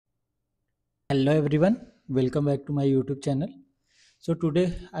Hello everyone, welcome back to my YouTube channel. So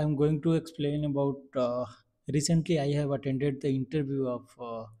today I am going to explain about recently I have attended the interview of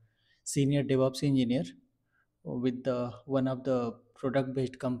senior DevOps engineer with one of the product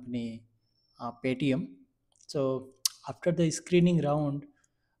based company Paytm. So after the screening round,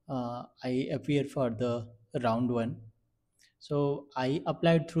 I appear for the round one. So I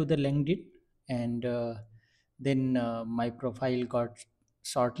applied through the LinkedIn, and then my profile got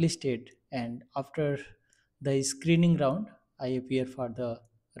shortlisted. And after the screening round, I appear for the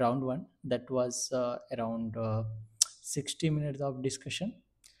round one. That was around 60 minutes of discussion.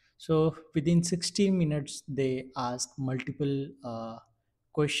 So within 60 minutes, they asked multiple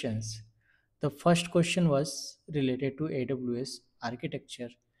questions. The first question was related to AWS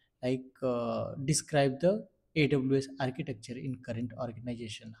architecture, like describe the AWS architecture in current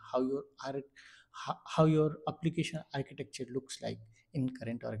organization, how your application architecture looks like in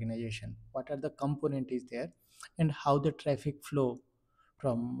current organization, what are the component is there, and how the traffic flow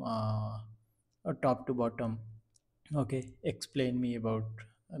from top to bottom. Okay, explain me about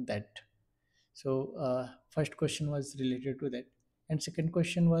that. So first question was related to that, and second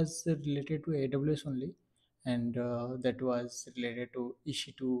question was related to AWS only, and that was related to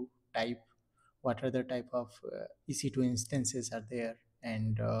EC2 type. What are the type of EC2 instances are there,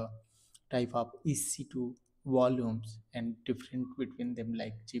 and type of EC2 volumes, and different between them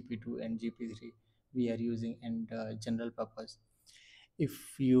like GP2 and GP3 we are using, and general purpose. If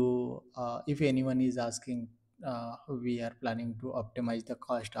anyone is asking, we are planning to optimize the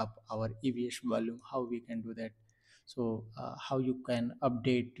cost of our EVS volume, how we can do that. So how you can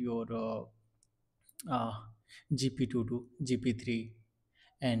update your uh, GP2 to GP3,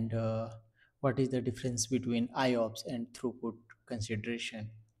 and what is the difference between IOPS and throughput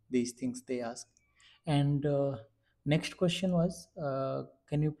consideration. These things they ask. And next question was,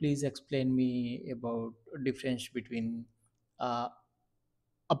 can you please explain me about difference between uh,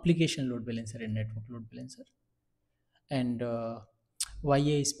 application load balancer and network load balancer, and why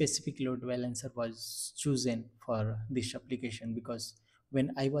a specific load balancer was chosen for this application. Because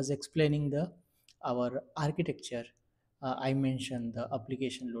when I was explaining the our architecture, I mentioned the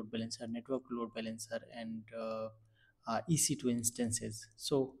application load balancer, network load balancer, and EC2 instances.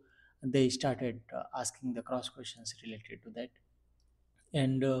 So they started asking the cross questions related to that.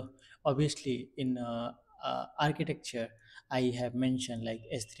 And obviously in architecture, I have mentioned like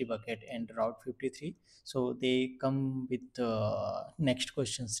S3 bucket and route 53. So they come with next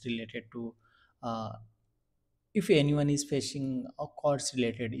questions related to uh, if anyone is facing a course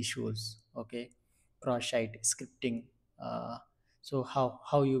related issues. Okay, cross site scripting. So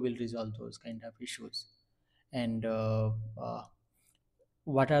how you will resolve those kind of issues, and uh,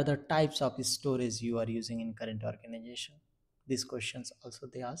 what are the types of storage you are using in current organization. These questions also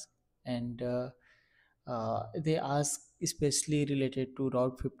they ask. And they ask especially related to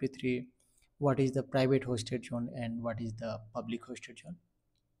route 53, what is the private hosted zone and what is the public hosted zone,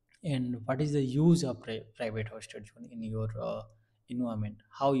 and what is the use of private hosted zone in your environment,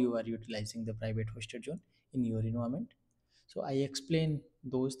 how you are utilizing the private hosted zone in your environment. So I explain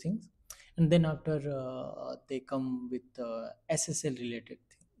those things. And then after they come with SSL related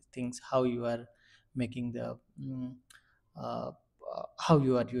things, how you are making the how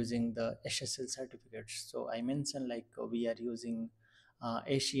you are using the SSL certificates. So I mentioned like we are using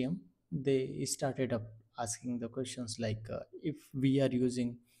ACM. They started up asking the questions like if we are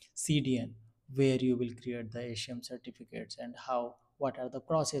using CDN, where you will create the ACM certificates, and how, what are the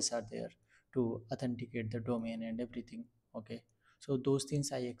process are there to authenticate the domain and everything. Okay, so those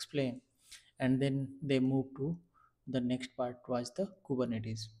things I explain. And then they move to the next part was the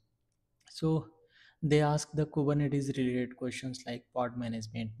Kubernetes. So they ask the Kubernetes related questions like pod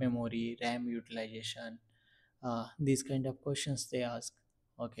management, memory, RAM utilization, these kind of questions they ask.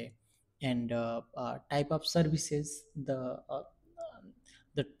 Okay, and type of services, the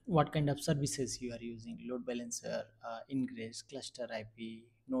what kind of services you are using, load balancer, ingress, cluster IP,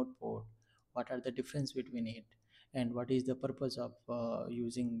 node port, what are the difference between it, and what is the purpose of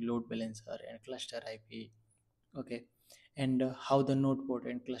using load balancer and cluster IP. Okay, and how the node port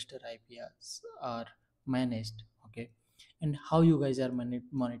and cluster IPs are managed. Okay, and how you guys are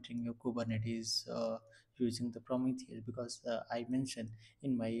monitoring your Kubernetes using the Prometheus. Because I mentioned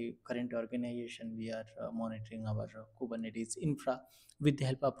in my current organization we are monitoring our Kubernetes infra with the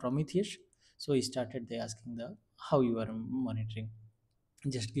help of Prometheus. So he started they asking the how you are monitoring,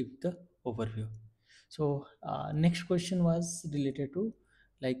 just give the overview. So next question was related to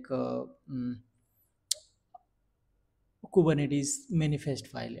like Kubernetes manifest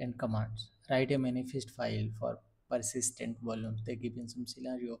file and commands. Write a manifest file for persistent volumes. They give in some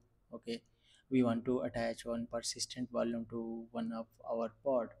scenario. Okay, we want to attach one persistent volume to one of our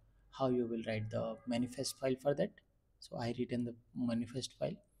pod. How you will write the manifest file for that? So I written the manifest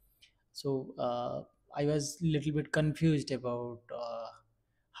file. So I was little bit confused about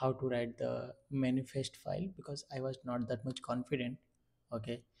how to write the manifest file because I was not that much confident.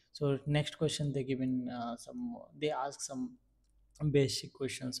 Okay, so next question they given they ask some basic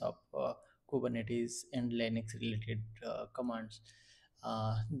questions of Kubernetes and Linux related commands.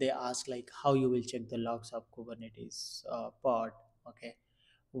 They ask like how you will check the logs of Kubernetes pod. Okay,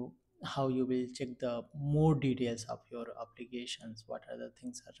 who- how you will check the more details of your applications, what are the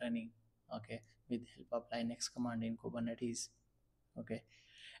things are running, okay, with help of Linux command in Kubernetes. Okay,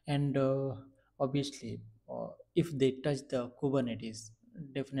 and obviously if they touch the Kubernetes,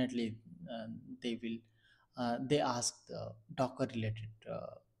 definitely they will they ask the Docker related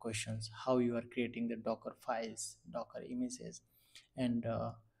questions, how you are creating the Docker files, Docker images, and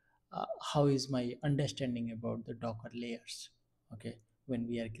how is my understanding about the Docker layers. Okay, when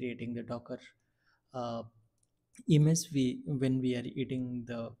we are creating the Docker uh, image, we when we are eating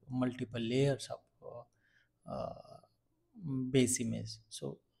the multiple layers of base image,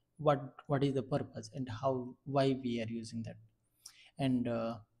 so what is the purpose and how, why we are using that, and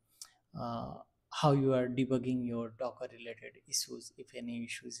uh, how you are debugging your Docker related issues if any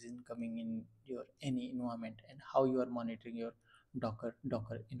issues is incoming in your any environment, and how you are monitoring your Docker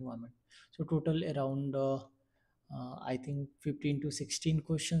environment. So total around I think 15 to 16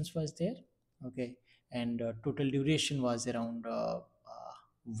 questions was there. Okay, and total duration was around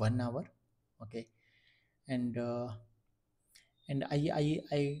 1 hour. Okay, and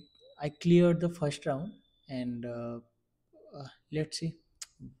I cleared the first round, and let's see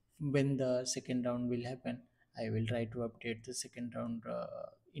when the second round will happen. I will try to update the second round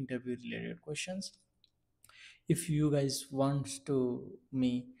interview related questions. If you guys wants to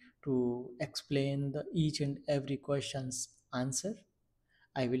me to explain the each and every questions answer,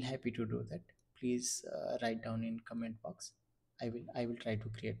 I will happy to do that. Please write down in comment box. I will try to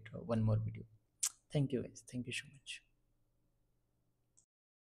create one more video. Thank you guys, thank you so much.